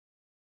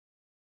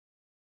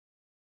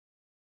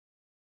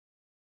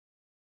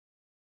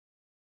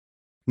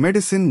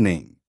Medicine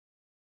name: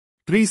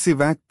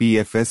 Tresivac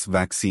PFS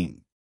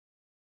Vaccine.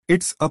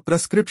 It's a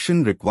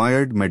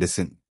prescription-required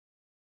medicine.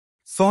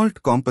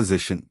 Salt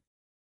composition: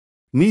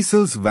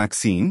 Measles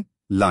vaccine,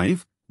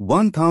 live,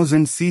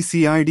 1000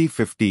 cc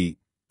ID50,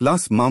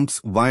 plus Mumps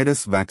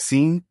virus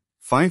vaccine,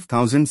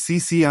 5000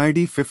 cc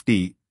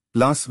ID50,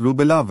 plus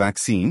Rubella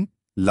vaccine,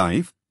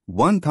 live,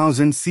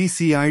 1000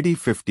 cc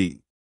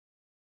ID50.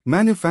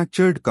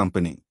 Manufactured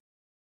company: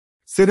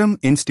 Serum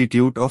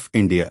Institute of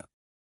India.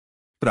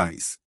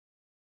 Price: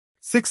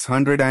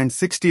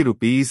 660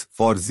 rupees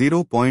for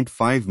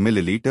 0.5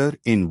 milliliter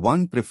in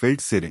one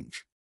prefilled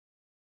syringe.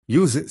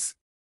 Uses: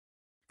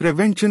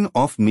 prevention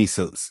of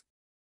measles,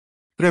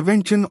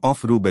 prevention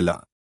of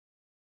rubella,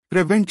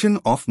 prevention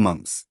of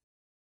mumps.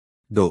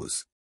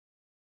 Dose: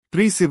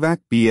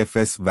 Tresivac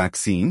PFS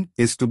vaccine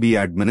is to be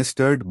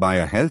administered by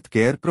a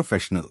healthcare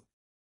professional.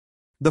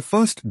 The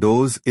first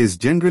dose is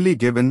generally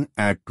given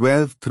at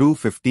 12 through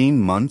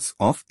 15 months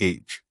of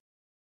age,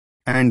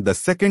 and the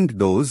second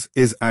dose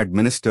is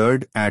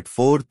administered at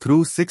 4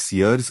 through 6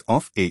 years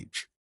of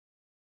age.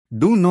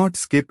 Do not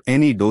skip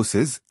any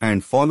doses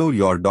and follow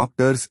your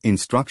doctor's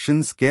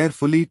instructions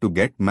carefully to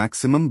get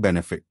maximum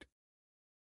benefit.